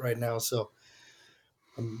about that right now. So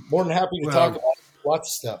I'm more than happy to talk Well, about lots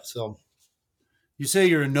of stuff. So you say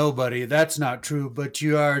you're a nobody. That's not true, but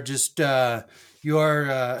you are just you are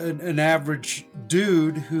an average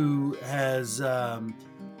dude who has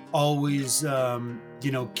always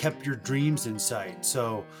kept your dreams in sight.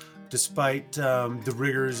 So despite the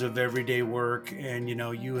rigors of everyday work, and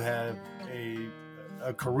you have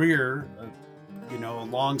a career, a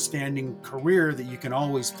long-standing career that you can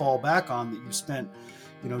always fall back on, that you spent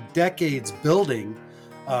decades building,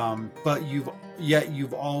 but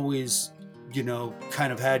you've always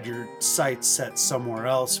kind of had your sights set somewhere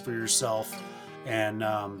else for yourself. And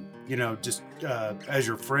just as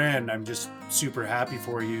your friend, I'm just super happy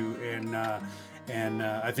for you. And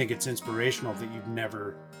I think it's inspirational that you've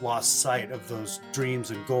never lost sight of those dreams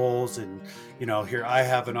and goals. And here I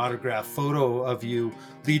have an autographed photo of you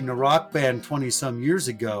leading a rock band 20 some years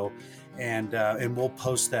ago, and we'll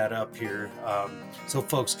post that up here, so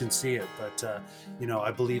folks can see it. But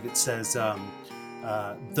I believe it says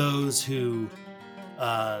those who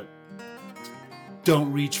uh,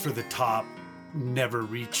 don't reach for the top never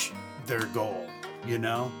reach their goal, you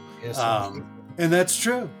know? yes, And that's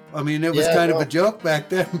true. I mean, it was yeah, kind of a no, joke back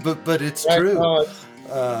then, but it's right, true. no,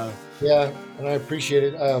 Uh, yeah, and I appreciate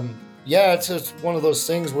it. Yeah, it's just one of those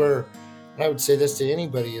things where, and I would say this to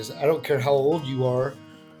anybody is I don't care how old you are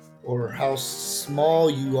or how small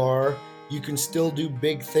you are, you can still do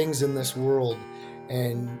big things in this world.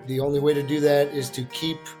 And the only way to do that is to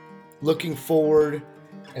keep looking forward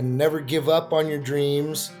and never give up on your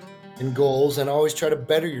dreams and goals, and always try to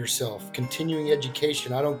better yourself. Continuing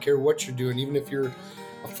education, I don't care what you're doing, even if you're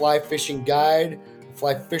a fly fishing guide, a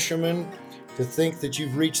fly fisherman, to think that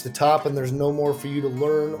you've reached the top and there's no more for you to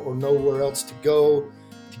learn or nowhere else to go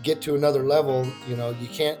to get to another level, you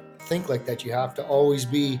can't think like that. You have to always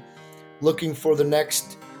be looking for the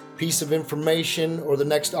next piece of information or the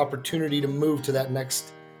next opportunity to move to that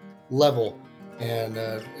next level. And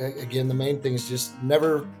again, the main thing is just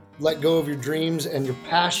never let go of your dreams and your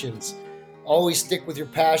passions. Always stick with your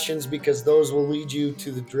passions because those will lead you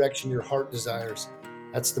to the direction your heart desires.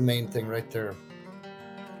 That's the main thing right there.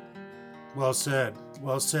 well said.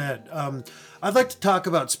 Well said. I'd like to talk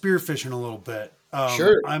about spearfishing a little bit.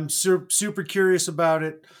 Sure. I'm super curious about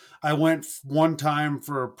it. I went one time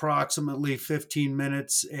for approximately 15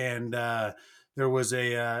 minutes, and there was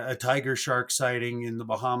a tiger shark sighting in the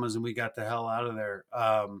Bahamas, and we got the hell out of there.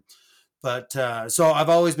 But so I've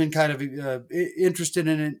always been kind of interested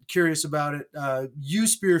in it, curious about it. You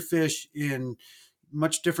spearfish in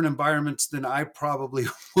much different environments than I probably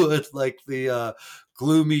would, like the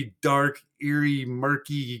gloomy, dark, eerie,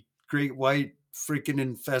 murky, great white, freaking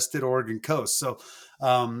infested Oregon coast. So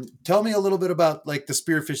tell me a little bit about like the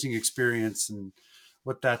spearfishing experience and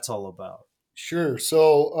what that's all about. Sure.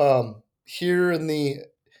 So here in the,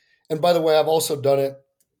 and by the way, I've also done it.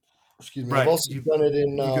 Excuse me. I've Right. also done it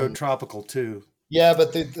in. You go tropical too. Yeah,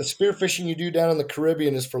 but the spearfishing you do down in the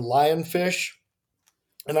Caribbean is for lionfish,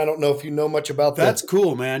 and I don't know if you know much about the That's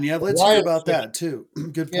cool, man. Yeah, let's hear about lionfish. that too.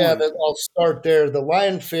 Good Yeah, point. I'll start there. The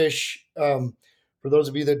lionfish, for those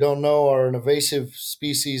of you that don't know, are an invasive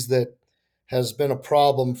species that has been a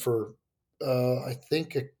problem for, I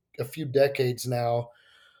think, a few decades now.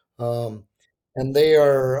 Um, and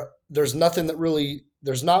there's nothing that really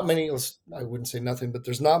there's not many, I wouldn't say nothing, but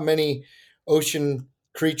there's not many ocean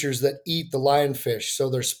creatures that eat the lionfish. So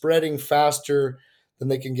they're spreading faster than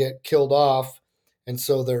they can get killed off. And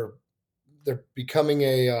so they're becoming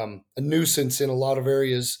a nuisance in a lot of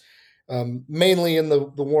areas, mainly in the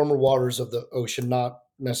warmer waters of the ocean, not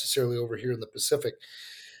necessarily over here in the Pacific.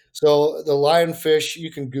 So the lionfish,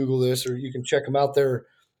 you can Google this or you can check them out there.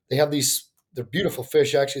 They have these, they're beautiful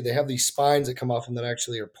fish. Actually, they have these spines that come off them that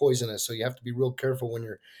actually are poisonous. So you have to be real careful when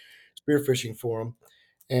you're spearfishing for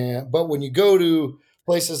them. But when you go to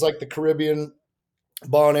places like the Caribbean,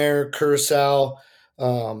 Bonaire, Curacao,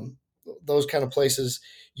 um, those kind of places,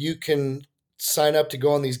 you can sign up to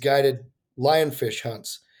go on these guided lionfish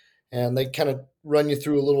hunts, and they kind of run you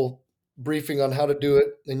through a little briefing on how to do it.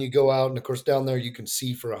 Then you go out, and of course, down there you can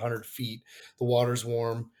see for 100 feet. The water's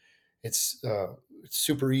warm. It's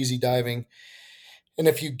super easy diving, and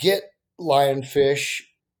if you get lionfish,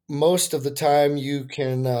 most of the time you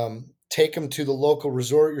can take them to the local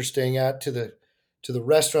resort you're staying at, to the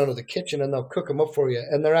restaurant or the kitchen, and they'll cook them up for you.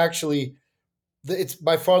 And they're actually, it's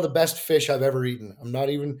by far the best fish I've ever eaten. I'm not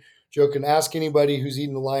even joking. Ask anybody who's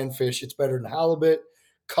eaten the lionfish. It's better than halibut,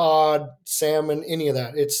 cod, salmon, any of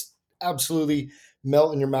that. It's absolutely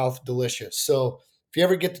melt in your mouth delicious. So if you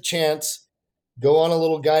ever get the chance, go on a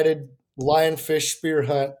little guided lionfish spear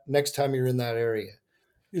hunt next time you're in that area.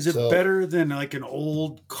 Is it So, better than like an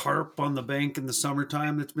old carp on the bank in the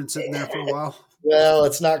summertime that's been sitting there for a while? well,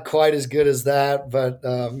 it's not quite as good as that, but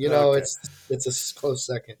Okay. it's a close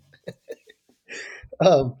second.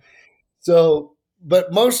 Um, So,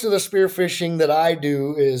 but most of the spearfishing that I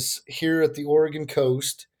do is here at the Oregon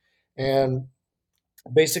coast. And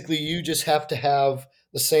basically, you just have to have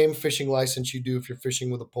the same fishing license you do if you're fishing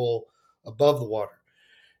with a pole above the water.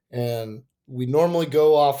 And we normally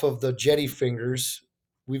go off of the jetty fingers.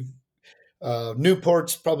 We've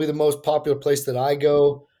Newport's probably the most popular place that I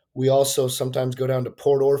go. We also sometimes go down to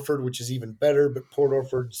Port Orford, which is even better. But Port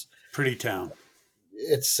Orford's, Pretty town.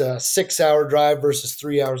 it's a 6 hour drive versus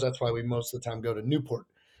 3 hours. That's why we most of the time go to Newport.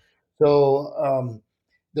 So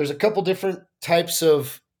there's a couple different types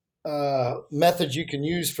of methods you can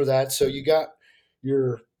use for that. So you got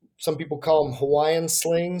your, some people call them Hawaiian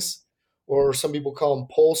slings, or some people call them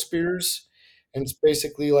pole spears, and it's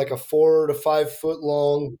basically like a 4 to 5 foot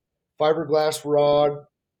long fiberglass rod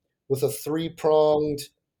with a three-pronged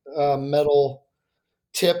metal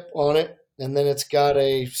tip on it, and then it's got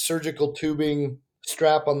a surgical tubing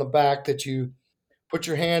strap on the back that you put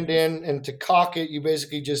your hand in, and to cock it, you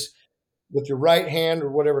basically just, with your right hand or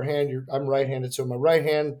whatever hand you're, I'm right-handed, so my right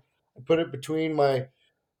hand, I put it between my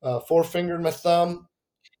forefinger and my thumb,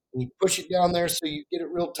 and you push it down there so you get it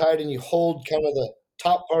real tight, and you hold kind of the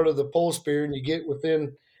top part of the pole spear, and you get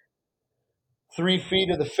within 3 feet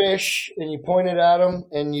of the fish, and you point it at them,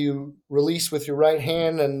 and you release with your right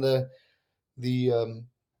hand, and the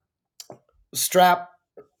strap,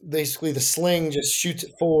 basically the sling, just shoots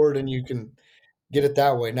it forward, and you can get it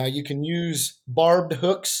that way. Now you can use barbed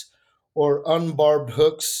hooks or unbarbed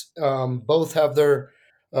hooks. Both have their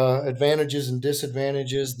advantages and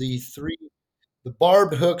disadvantages. The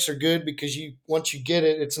barbed hooks are good because you, once you get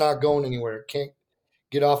it, it's not going anywhere. It can't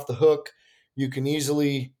get off the hook. You can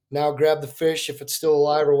easily now grab the fish if it's still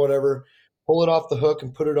alive or whatever, pull it off the hook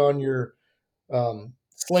and put it on your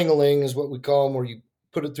sling-a-ling is what we call them, where you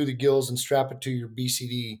put it through the gills and strap it to your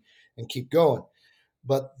BCD and keep going.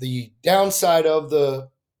 But the downside of the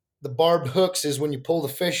barbed hooks is when you pull the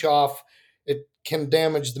fish off, it can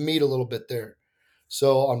damage the meat a little bit there.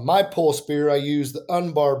 So on my pole spear, I use the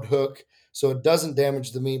unbarbed hook so it doesn't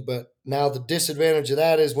damage the meat. But now the disadvantage of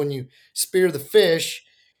that is when you spear the fish,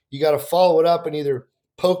 you got to follow it up and either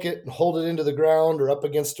poke it and hold it into the ground or up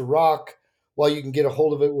against a rock while you can get a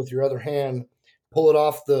hold of it with your other hand, pull it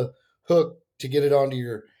off the hook to get it onto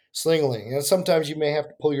your slingling. And sometimes you may have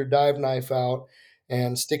to pull your dive knife out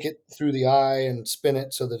and stick it through the eye and spin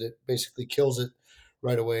it so that it basically kills it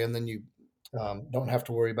right away. And then you don't have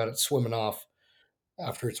to worry about it swimming off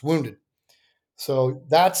after it's wounded. So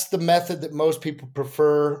that's the method that most people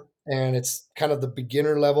prefer. And it's kind of the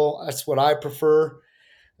beginner level. That's what I prefer.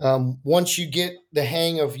 Once you get the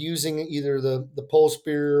hang of using either the pole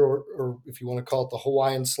spear or if you want to call it the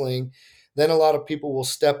Hawaiian sling, then a lot of people will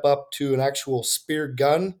step up to an actual spear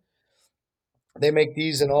gun. They make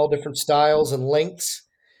these in all different styles and lengths.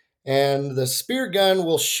 And the spear gun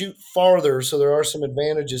will shoot farther, so there are some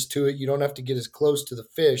advantages to it. You don't have to get as close to the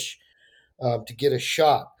fish to get a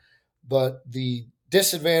shot. But the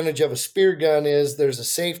disadvantage of a spear gun is there's a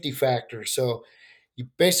safety factor. So you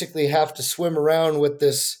basically have to swim around with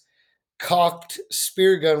this cocked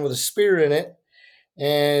spear gun with a spear in it,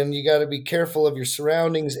 and you got to be careful of your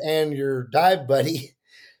surroundings and your dive buddy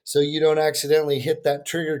so you don't accidentally hit that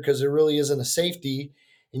trigger, because there really isn't a safety,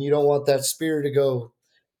 and you don't want that spear to go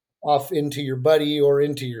off into your buddy or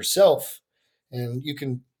into yourself. And you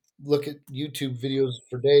can look at YouTube videos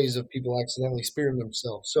for days of people accidentally spearing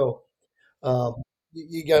themselves. So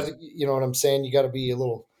you got to, you know what I'm saying? You got to be a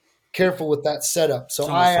little careful with that setup. So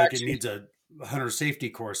It's I almost like it actually, needs a hunter safety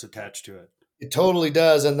course attached to it. it totally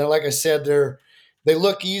does. And then, like I said, they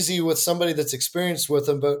look easy with somebody that's experienced with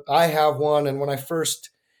them, but I have one. And when I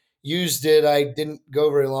first used it, I didn't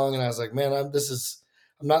go very long, and I was like, man, this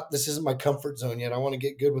isn't my comfort zone yet. I want to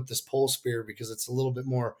get good with this pole spear because it's a little bit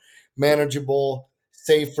more manageable,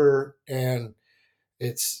 safer, and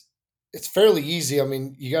it's fairly easy. I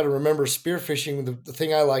mean, you got to remember spearfishing. The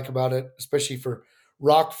thing I like about it, especially for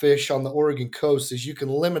rockfish on the Oregon coast, is you can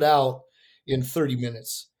limit out in 30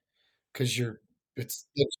 minutes, because it's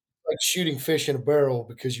like shooting fish in a barrel,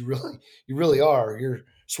 because you really are. You're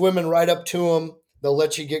swimming right up to them. They'll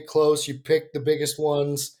let you get close. You pick the biggest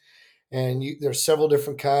ones, and there's several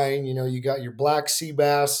different kind. You know, you got your black sea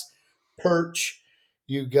bass, perch.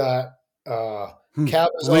 You got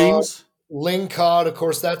cabezon, Lings, lingcod. Of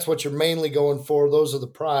course, that's what you're mainly going for. Those are the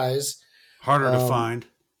prize. harder to find.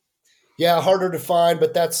 Yeah, harder to find,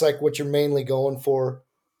 but that's like what you're mainly going for.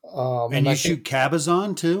 And you shoot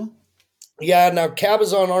cabezon too? Yeah, now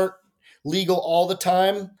cabezon aren't legal all the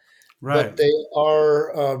time, Right. but they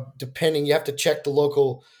are depending. You have to check the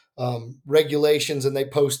local regulations, and they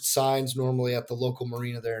post signs normally at the local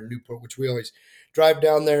marina there in Newport, which we always drive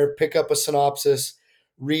down there, pick up a synopsis,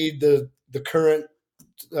 read the current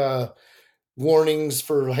warnings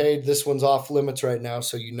for, hey, this one's off limits right now,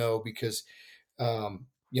 so you know, because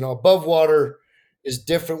above water is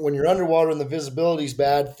different. When you're underwater and the visibility is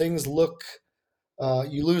bad, things look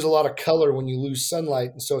you lose a lot of color when you lose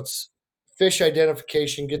sunlight, and so it's fish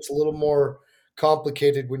identification gets a little more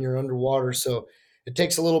complicated when you're underwater. So it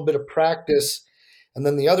takes a little bit of practice. And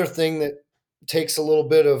then the other thing that takes a little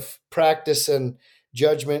bit of practice and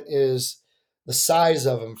judgment is the size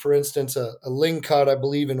of them. For instance, a lingcod, I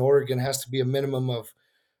believe in Oregon, has to be a minimum of,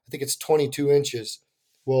 I think it's 22 inches.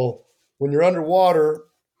 Well, when you're underwater,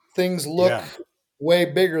 things look way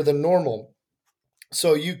bigger than normal.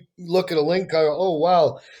 So you look at a lingcod, oh,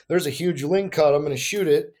 wow, there's a huge lingcod, I'm going to shoot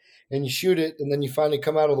it. And you shoot it, and then you finally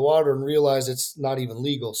come out of the water and realize it's not even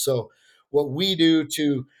legal. So what we do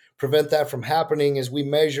to prevent that from happening is we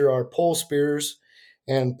measure our pole spears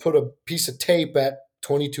and put a piece of tape at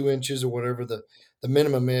 22 inches or whatever the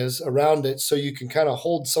minimum is around it, so you can kind of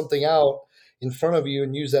hold something out in front of you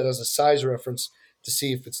and use that as a size reference to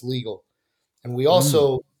see if it's legal. And we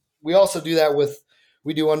also do that with,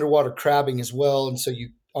 we do underwater crabbing as well. And so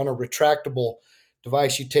you, on a retractable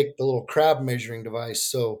device, you take the little crab measuring device.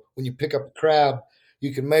 So when you pick up a crab,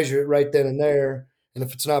 you can measure it right then and there. And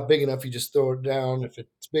if it's not big enough, you just throw it down. If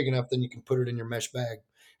it's big enough, then you can put it in your mesh bag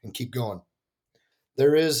and keep going.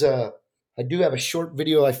 I do have a short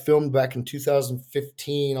video I filmed back in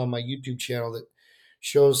 2015 on my YouTube channel that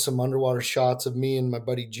shows some underwater shots of me and my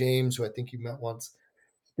buddy James, who I think you met once,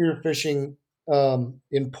 spearfishing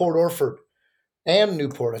in Port Orford and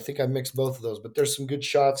Newport. I think I mixed both of those, but there's some good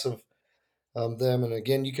shots of them. And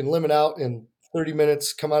again, you can limit out in 30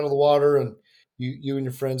 minutes, come out of the water, and you and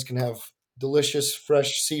your friends can have delicious,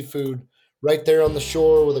 fresh seafood right there on the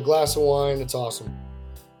shore with a glass of wine. It's awesome.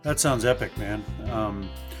 That sounds epic, man.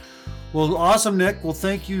 Well, awesome, Nick. Well,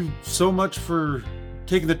 thank you so much for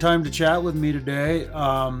taking the time to chat with me today.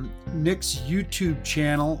 Nick's YouTube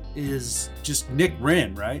channel is just Nick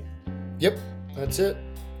Rinn, right? Yep, that's it.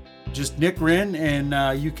 Just Nick Rinn,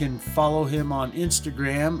 and you can follow him on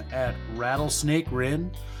Instagram at Rattlesnake Rinn.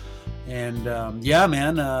 And yeah,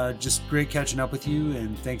 man, just great catching up with you,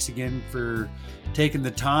 and thanks again for taking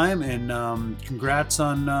the time, and congrats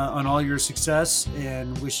on all your success,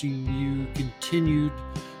 and wishing you continued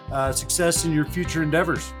success in your future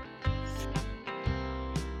endeavors.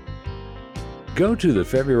 Go to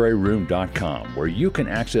thefebruaryroom.com, where you can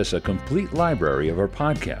access a complete library of our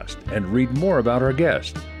podcast and read more about our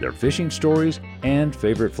guests, their fishing stories, and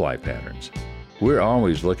favorite fly patterns. We're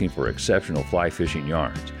always looking for exceptional fly fishing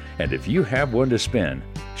yarns, and if you have one to spin,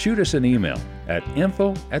 shoot us an email at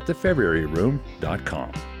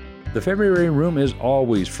info@thefebruaryroom.com. The February Room is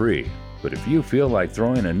always free, but if you feel like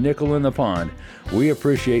throwing a nickel in the pond, we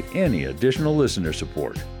appreciate any additional listener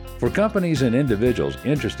support. For companies and individuals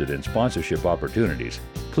interested in sponsorship opportunities,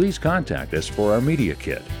 please contact us for our media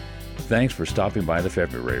kit. Thanks for stopping by the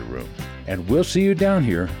February Room, and we'll see you down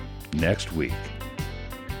here next week.